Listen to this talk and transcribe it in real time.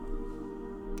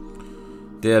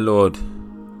Dear Lord,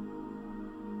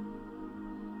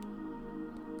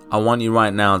 I want you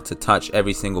right now to touch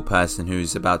every single person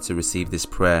who's about to receive this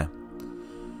prayer.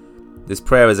 This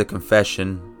prayer is a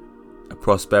confession, a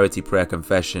prosperity prayer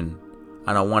confession,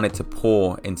 and I want it to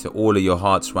pour into all of your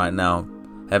hearts right now.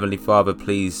 Heavenly Father,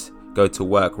 please go to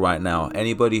work right now.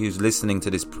 Anybody who's listening to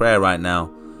this prayer right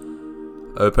now,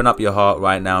 open up your heart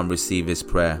right now and receive this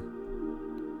prayer.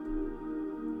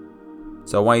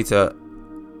 So I want you to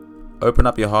open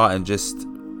up your heart and just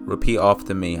repeat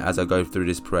after me as I go through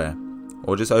this prayer.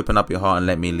 Or just open up your heart and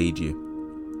let me lead you.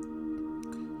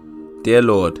 Dear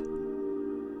Lord,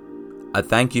 I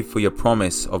thank you for your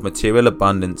promise of material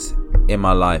abundance in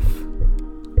my life.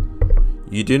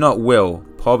 You do not will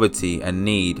poverty and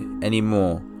need any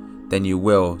more than you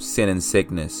will sin and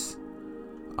sickness.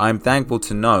 I am thankful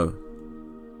to know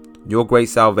your great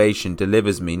salvation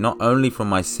delivers me not only from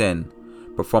my sin,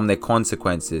 but from their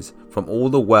consequences, from all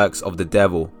the works of the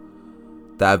devil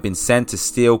that have been sent to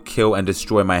steal, kill, and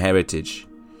destroy my heritage.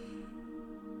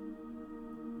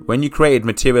 When you created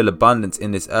material abundance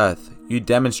in this earth, you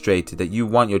demonstrated that you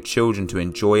want your children to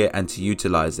enjoy it and to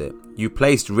utilize it. You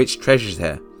placed rich treasures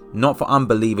here, not for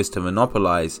unbelievers to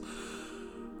monopolize,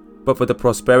 but for the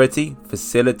prosperity,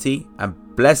 facility,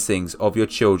 and blessings of your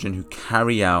children who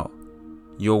carry out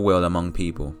your will among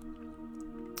people.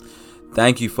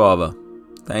 Thank you, Father.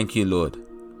 Thank you, Lord.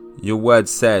 Your word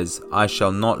says, I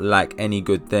shall not lack any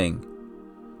good thing.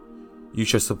 You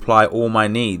shall supply all my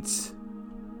needs.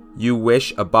 You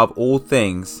wish above all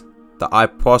things that I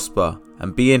prosper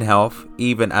and be in health,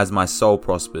 even as my soul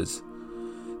prospers.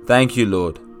 Thank you,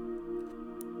 Lord,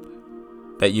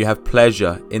 that you have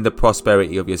pleasure in the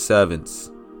prosperity of your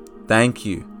servants. Thank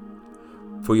you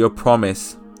for your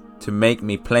promise to make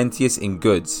me plenteous in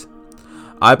goods.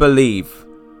 I believe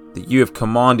that you have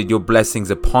commanded your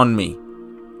blessings upon me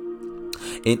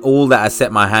in all that I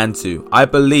set my hand to. I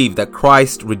believe that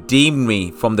Christ redeemed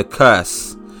me from the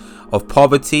curse of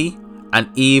poverty and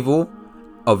evil,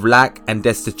 of lack and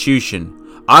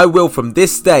destitution. I will from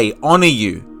this day honor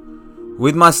you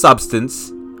with my substance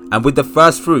and with the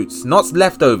first fruits, not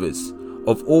leftovers,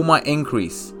 of all my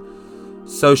increase.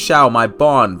 So shall my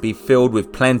barn be filled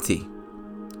with plenty.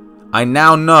 I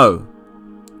now know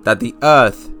that the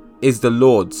earth is the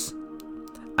Lord's,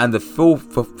 and the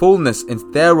fullness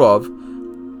thereof.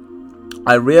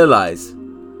 I realize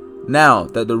now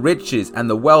that the riches and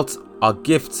the wealth are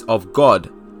gifts of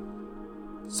God,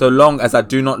 so long as I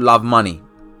do not love money,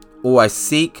 or I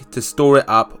seek to store it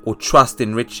up or trust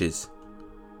in riches.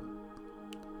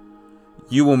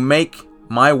 You will make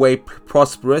my way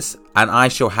prosperous, and I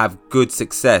shall have good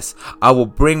success. I will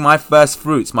bring my first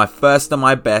fruits, my first and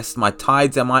my best, my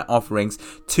tithes and my offerings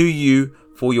to you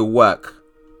for your work,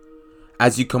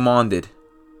 as you commanded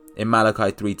in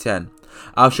Malachi 3:10.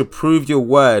 I shall prove your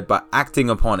word by acting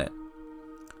upon it.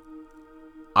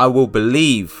 I will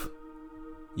believe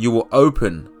you will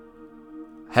open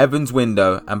heaven's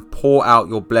window and pour out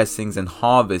your blessings and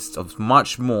harvests of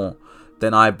much more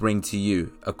than I bring to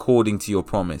you, according to your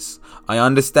promise. I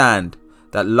understand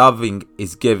that loving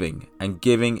is giving, and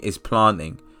giving is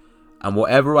planting, and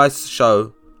whatever I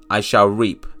sow, I shall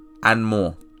reap, and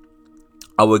more.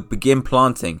 I will begin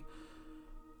planting.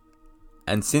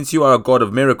 And since you are a God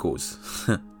of miracles,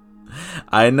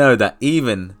 I know that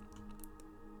even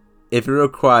if it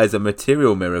requires a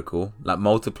material miracle, like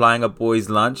multiplying a boy's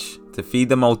lunch to feed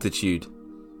the multitude,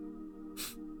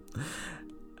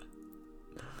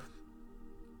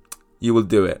 you will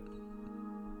do it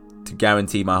to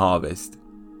guarantee my harvest.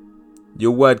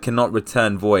 Your word cannot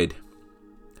return void,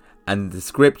 and the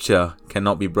scripture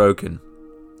cannot be broken.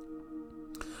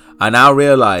 I now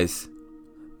realize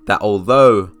that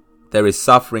although there is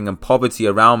suffering and poverty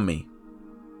around me,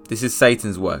 this is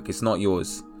Satan's work, it's not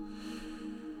yours.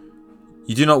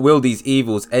 You do not will these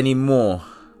evils any more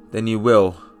than you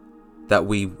will that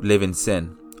we live in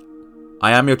sin.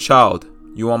 I am your child,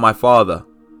 you are my father.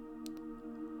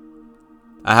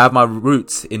 I have my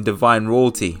roots in divine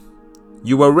royalty.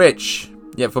 You were rich,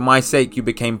 yet for my sake you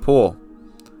became poor,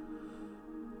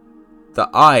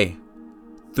 that I,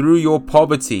 through your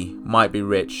poverty, might be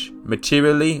rich,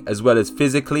 materially as well as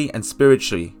physically and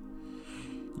spiritually.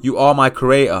 You are my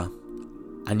creator,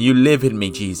 and you live in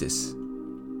me, Jesus.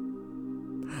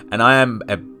 And I am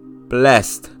a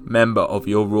blessed member of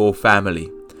your royal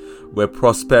family, where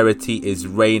prosperity is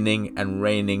reigning and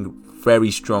reigning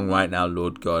very strong right now,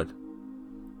 Lord God.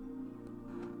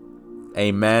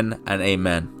 Amen and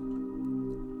amen.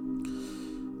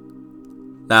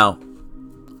 Now,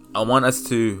 I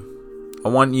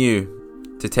want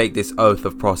you to take this oath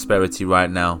of prosperity right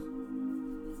now.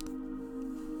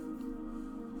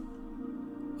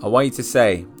 I want you to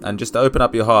say, and just open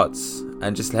up your hearts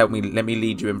and just let me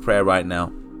lead you in prayer right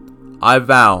now. I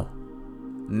vow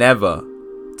never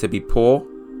to be poor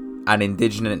and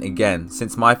indigent again,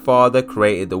 since my Father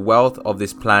created the wealth of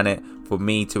this planet for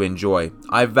me to enjoy.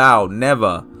 I vow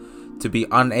never to be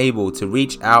unable to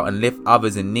reach out and lift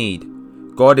others in need.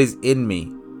 God is in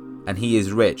me and He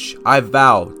is rich. I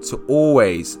vow to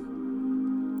always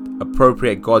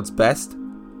appropriate God's best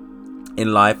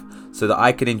in life so that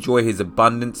I can enjoy His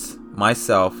abundance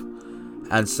myself,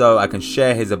 and so I can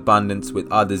share His abundance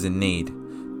with others in need.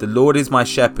 The Lord is my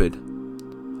shepherd.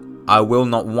 I will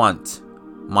not want.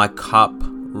 My cup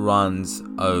runs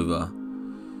over.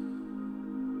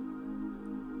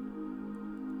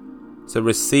 So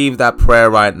receive that prayer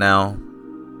right now.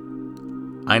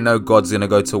 I know God's going to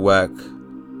go to work.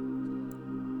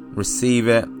 Receive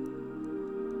it.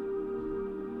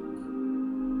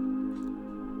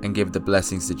 And give the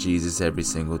blessings to Jesus every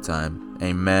single time.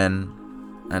 Amen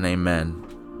and amen.